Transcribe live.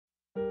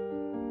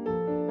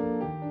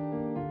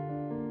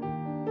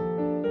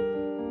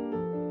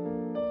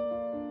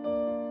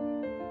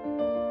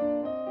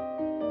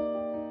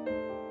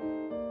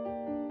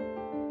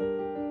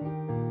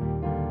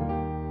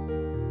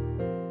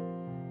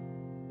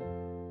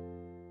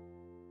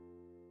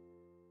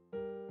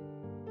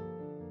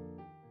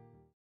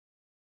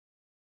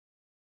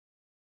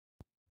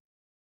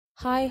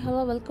Hi,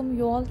 hello, welcome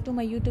you all to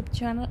my YouTube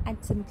channel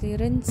at Simply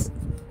Rinse.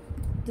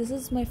 This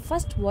is my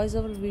first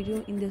voiceover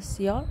video in this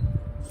year.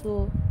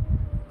 So,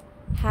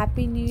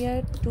 Happy New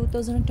Year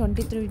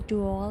 2023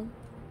 to all.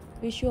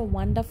 Wish you a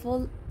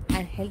wonderful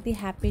and healthy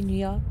Happy New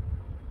Year.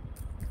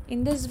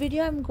 In this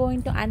video, I'm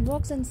going to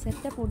unbox and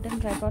set up wooden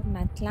tripod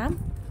mat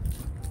lamp.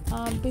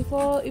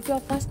 If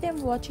you're first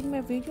time watching my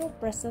video,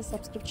 press the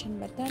subscription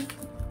button.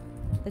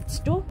 Let's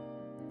do.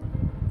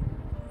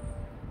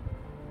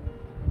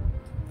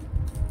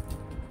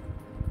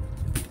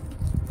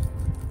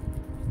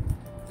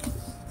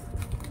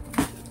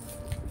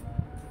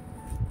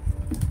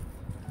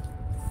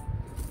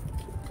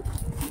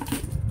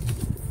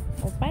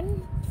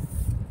 Open.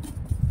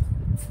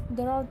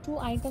 There are two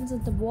items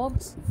in the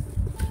box.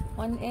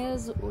 One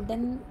is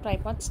wooden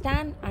tripod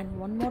stand and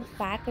one more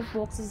packet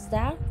box is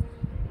there.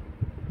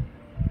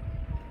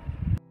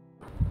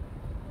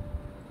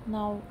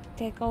 Now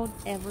take out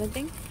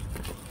everything.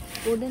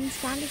 Wooden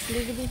stand is a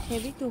little bit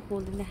heavy to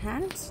hold in the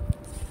hands.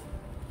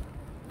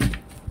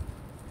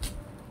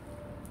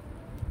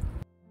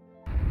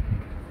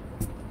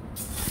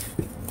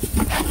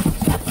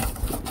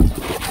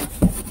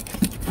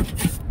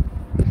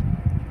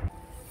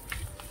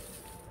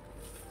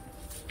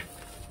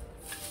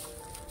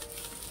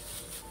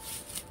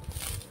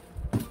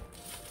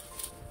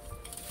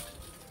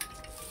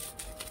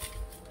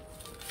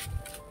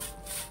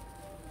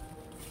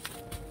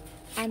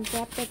 And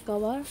grab the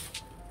cover.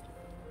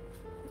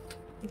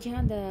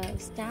 Yeah, the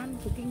stand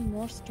looking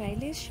more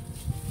stylish.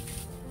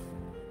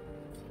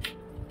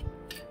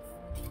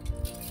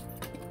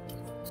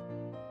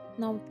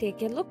 Now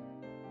take a look.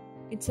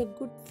 It's a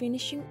good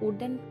finishing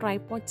wooden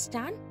tripod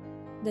stand.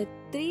 The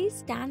three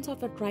stands of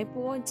the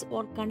tripods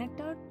are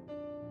connected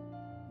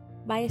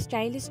by a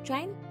stylish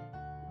chain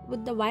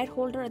with the wire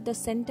holder at the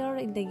center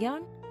in the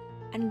yarn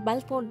and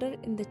bulb holder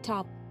in the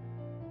top.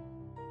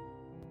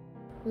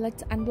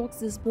 Let's unbox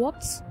this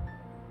box.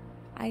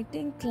 I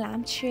think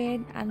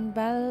lampshade and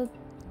bulb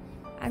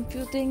and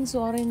few things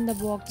are in the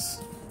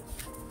box.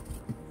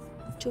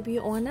 To be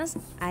honest,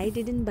 I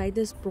didn't buy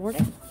this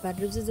product, but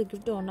this is a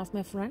gift to one of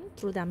my friend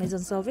through the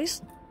Amazon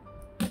service,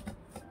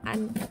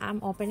 and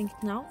I'm opening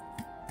it now.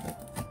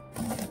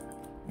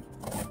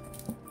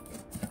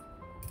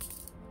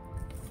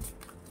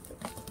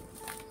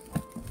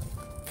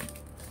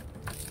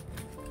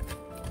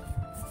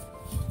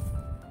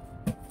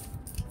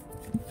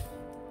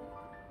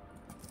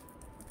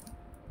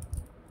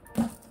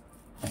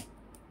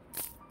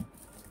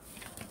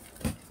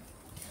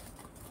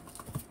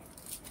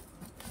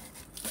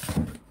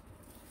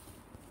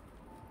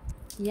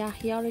 Yeah,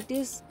 here it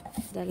is,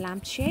 the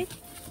lampshade.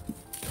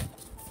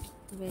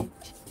 Wait,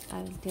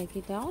 I will take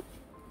it out.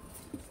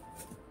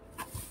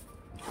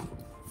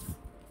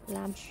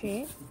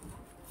 Lampshade.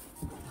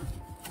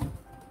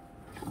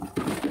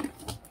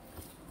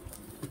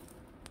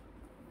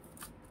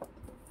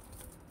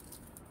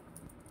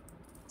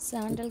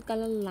 Sandal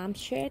color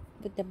lampshade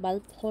with the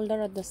bulb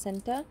holder at the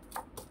center.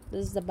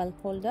 This is the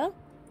bulb holder.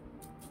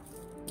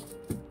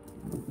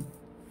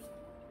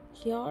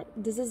 Here,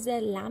 this is a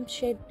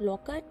lampshade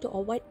blocker to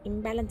avoid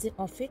imbalancing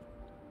of it.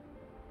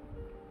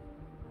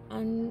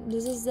 And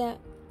this is the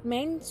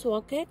main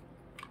socket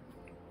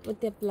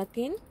with a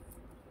plug-in.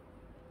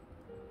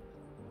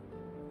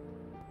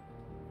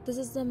 This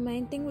is the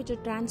main thing which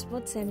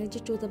transports energy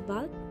to the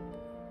bulb.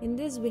 In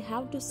this, we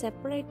have to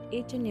separate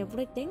each and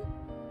everything.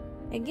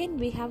 Again,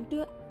 we have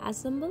to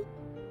assemble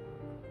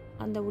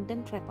on the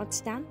wooden tripod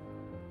stand.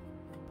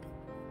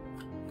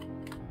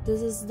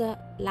 This is the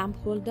lamp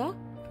holder.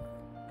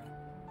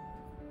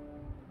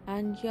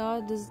 And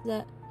here this is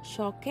the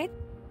socket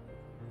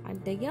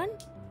and the yarn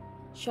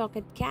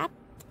socket cap.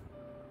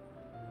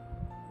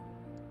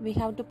 We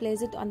have to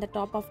place it on the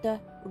top of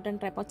the wooden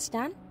tripod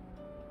stand.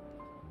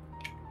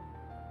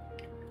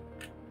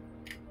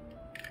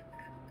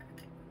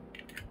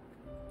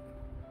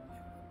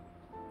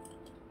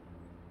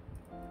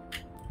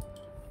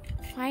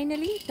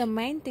 Finally, the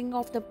main thing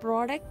of the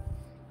product,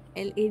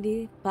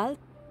 LED bulb.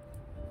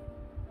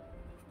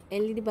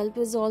 LED bulb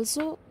is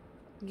also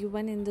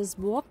given in this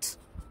box.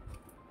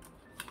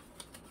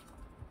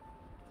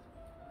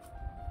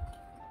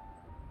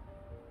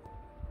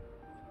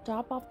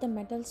 Top of the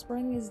metal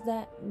spring is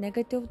the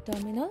negative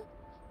terminal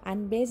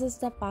and base is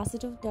the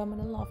positive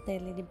terminal of the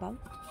LED bulb.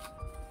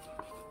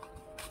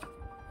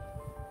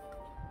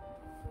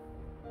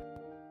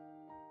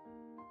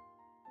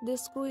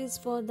 This screw is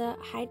for the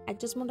height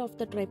adjustment of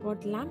the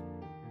tripod lamp.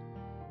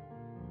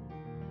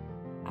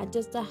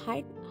 Adjust the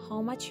height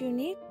how much you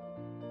need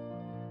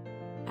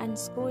and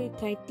screw it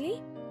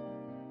tightly.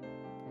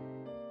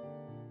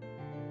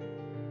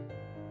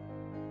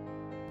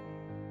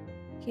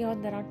 Here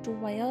there are two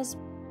wires,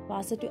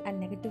 positive and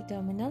negative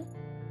terminal.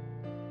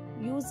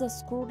 Use the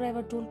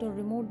screwdriver tool to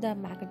remove the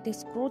magnetic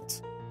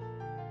screws.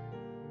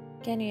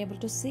 Can you able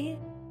to see?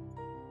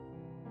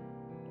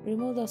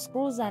 Remove the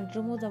screws and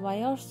remove the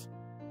wires.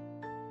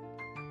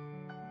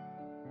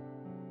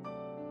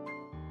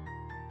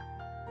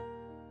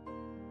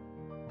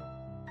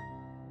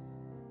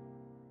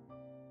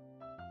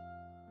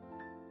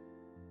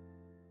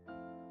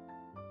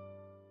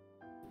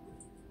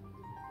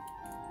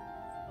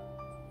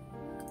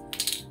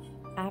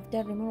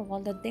 after remove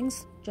all the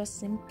things, just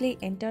simply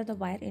enter the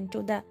wire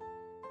into the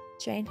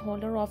chain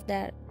holder of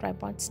the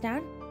tripod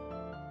stand.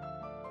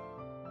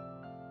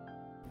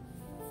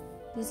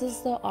 This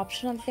is the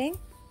optional thing.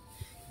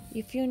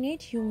 If you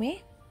need, you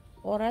may,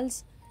 or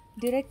else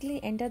directly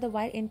enter the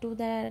wire into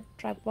the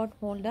tripod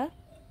holder.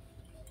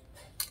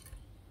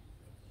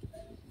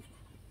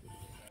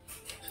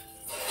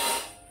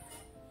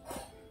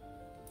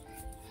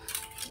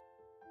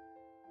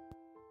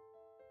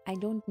 I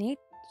don't need,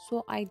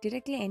 so I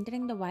directly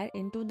entering the wire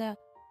into the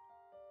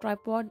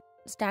tripod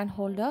stand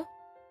holder.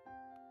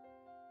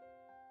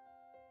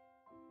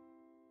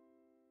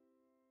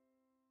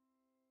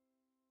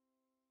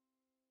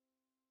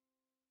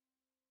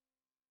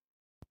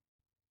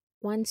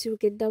 Once you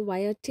get the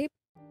wire tip,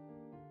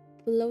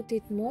 pull out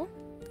it more.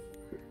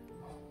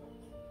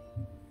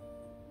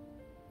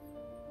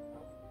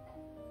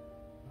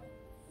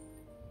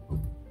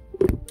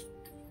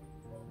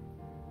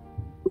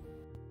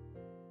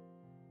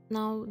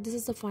 Now this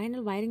is the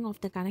final wiring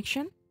of the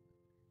connection.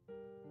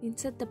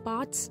 Insert the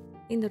parts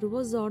in the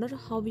reverse order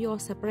how you are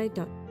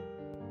separated.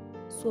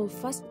 So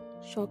first,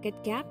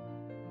 socket cap.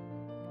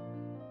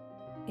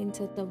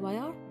 Insert the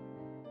wire.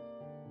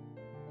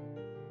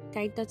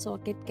 Tight the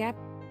socket cap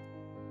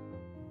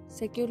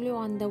securely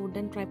on the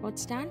wooden tripod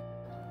stand.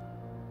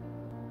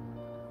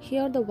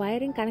 Here the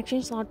wiring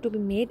connections are to be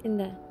made in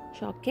the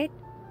socket.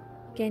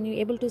 Can you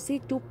able to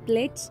see two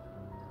plates?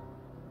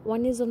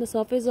 One is on the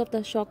surface of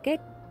the socket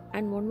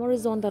and one more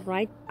is on the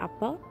right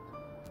upper.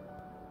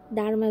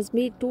 There must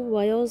be two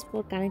wires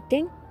for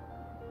connecting.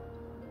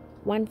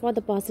 One for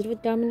the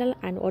positive terminal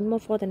and one more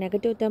for the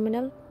negative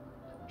terminal.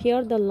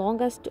 Here the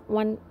longest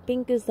one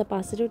pink is the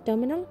positive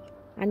terminal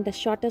and the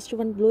shortest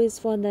one blue is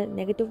for the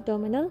negative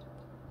terminal.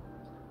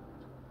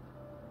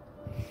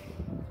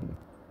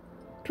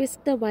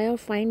 Twist the wire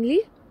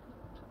finely.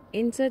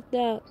 Insert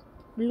the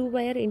blue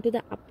wire into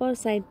the upper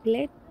side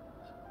plate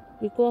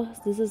because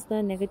this is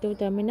the negative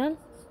terminal.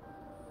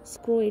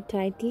 Screw it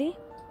tightly.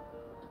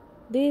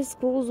 These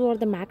screws are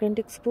the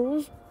magnetic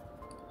screws.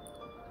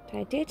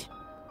 Tight it.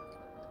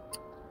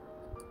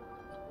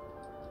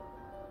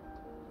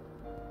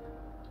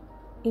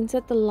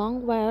 Insert the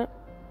long wire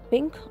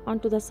pink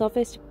onto the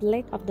surface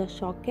plate of the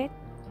socket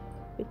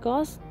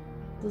because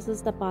this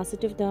is the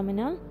positive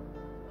terminal.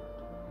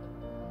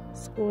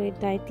 Screw it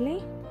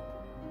tightly.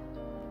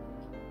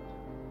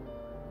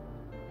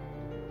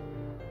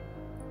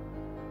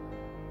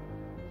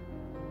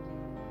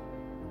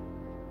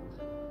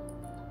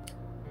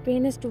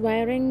 Finished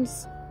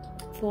wirings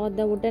for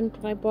the wooden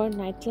tripod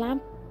night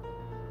lamp.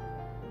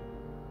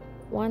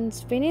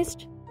 Once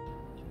finished,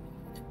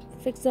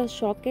 fix the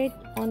socket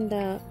on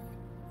the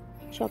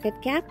socket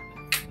cap.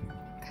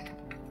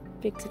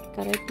 Fix it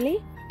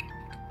correctly.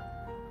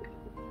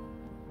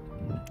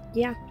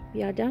 Yeah,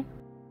 we are done.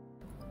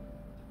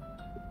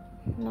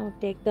 Now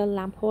take the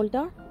lamp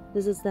holder.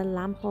 This is the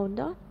lamp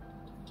holder.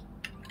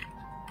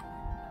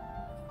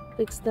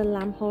 Fix the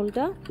lamp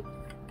holder.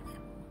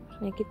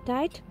 Make it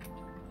tight.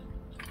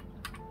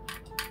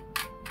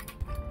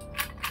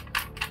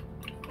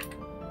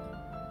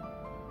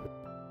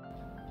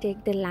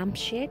 Take the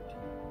lampshade.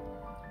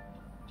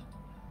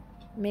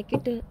 Make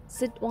it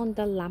sit on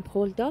the lamp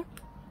holder.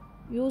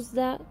 Use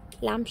the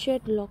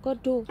lampshade locker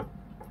to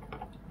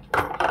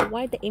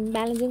avoid the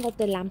imbalancing of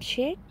the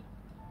lampshade.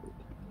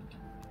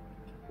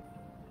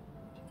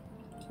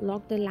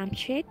 Lock the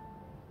lampshade.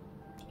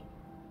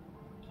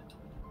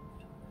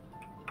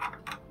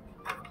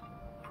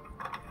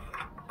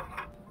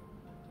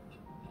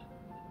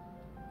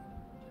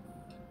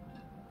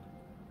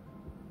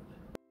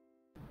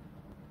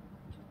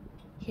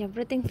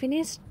 Everything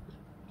finished.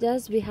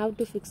 Just we have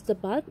to fix the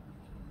bulb.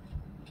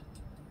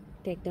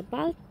 Take the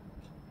bulb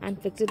and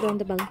fix it on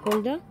the bulb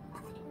holder.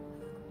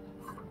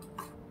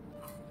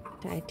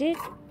 Tight it.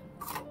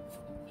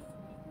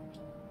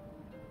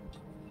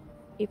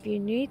 If you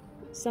need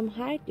some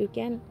height, you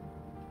can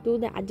do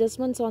the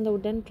adjustments on the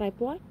wooden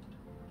tripod.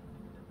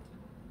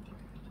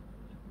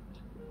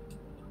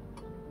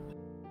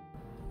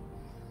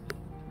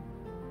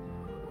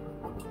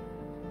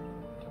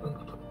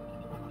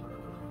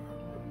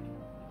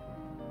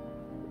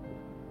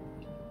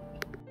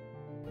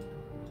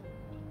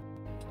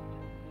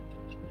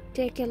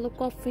 Take a look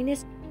of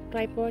finished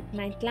tripod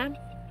night lamp.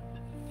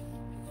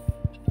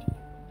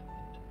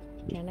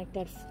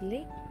 Connected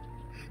fully.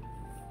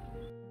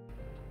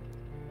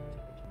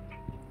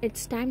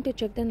 It's time to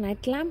check the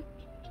night lamp.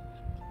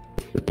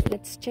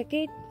 Let's check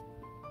it.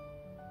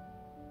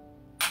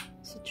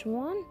 Switch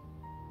on.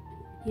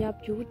 Yeah,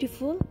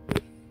 beautiful.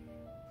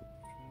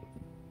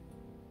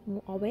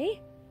 Move away.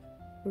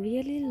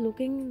 Really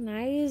looking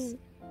nice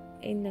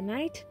in the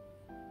night.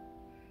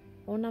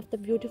 One of the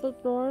beautiful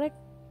product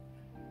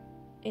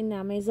in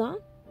Amazon.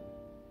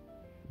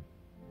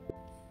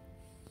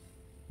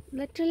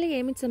 Literally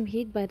emit some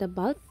heat by the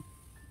bulb.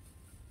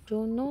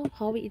 Don't know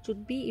how it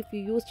would be if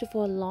you used it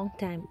for a long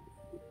time,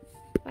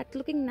 but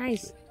looking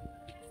nice.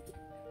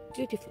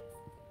 Beautiful.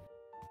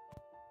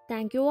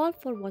 Thank you all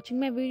for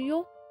watching my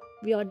video.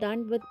 we are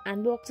done with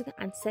unboxing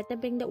and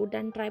setting the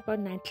wooden tripod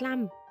night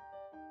lamp.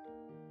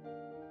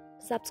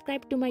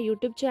 Subscribe to my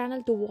YouTube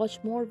channel to watch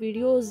more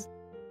videos,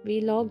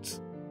 vlogs,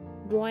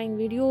 drawing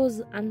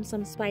videos and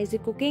some spicy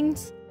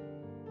cookings.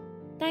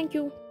 Thank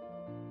you.